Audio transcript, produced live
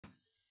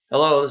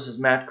Hello, this is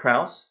Matt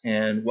Kraus,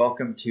 and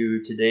welcome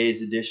to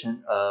today's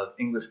edition of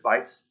English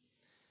Bites.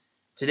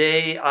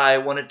 Today, I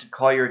wanted to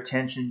call your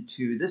attention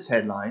to this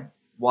headline: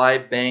 Why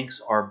Banks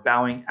Are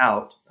Bowing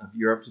Out of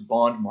Europe's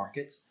Bond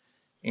Markets.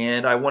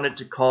 And I wanted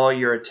to call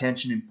your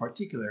attention in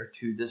particular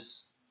to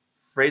this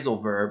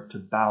phrasal verb to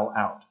bow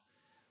out.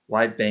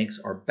 Why banks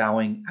are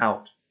bowing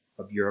out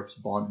of Europe's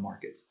bond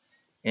markets.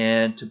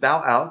 And to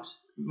bow out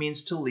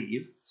means to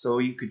leave, so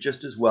you could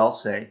just as well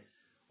say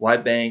why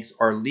banks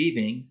are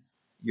leaving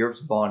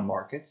Europe's bond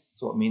markets,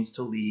 so it means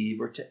to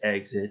leave or to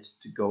exit,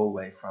 to go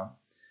away from.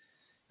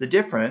 The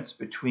difference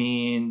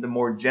between the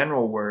more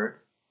general word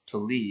to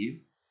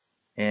leave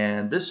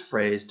and this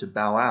phrase to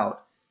bow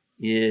out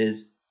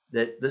is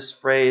that this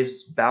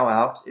phrase bow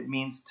out, it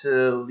means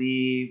to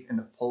leave in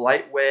a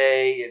polite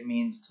way, it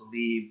means to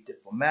leave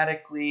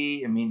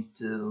diplomatically, it means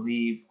to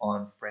leave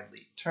on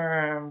friendly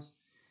terms.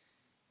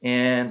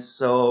 And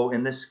so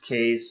in this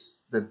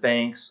case, the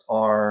banks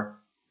are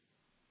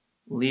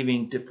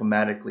leaving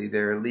diplomatically,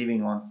 they're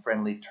leaving on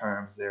friendly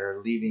terms, they're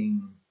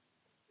leaving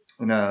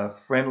in a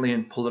friendly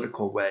and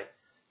political way.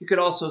 You could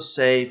also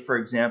say, for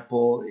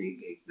example,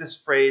 this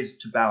phrase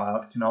to bow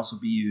out can also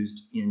be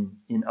used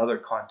in other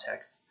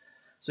contexts.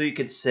 So you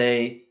could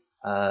say,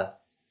 I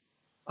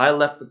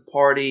left the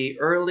party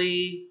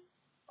early,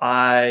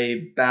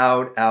 I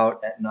bowed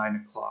out at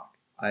 9 o'clock.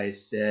 I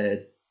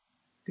said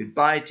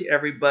goodbye to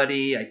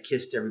everybody, I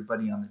kissed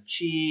everybody on the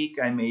cheek,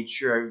 I made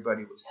sure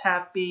everybody was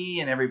happy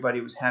and everybody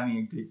was having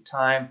a good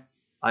time.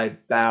 I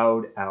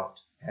bowed out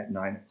at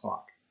 9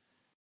 o'clock.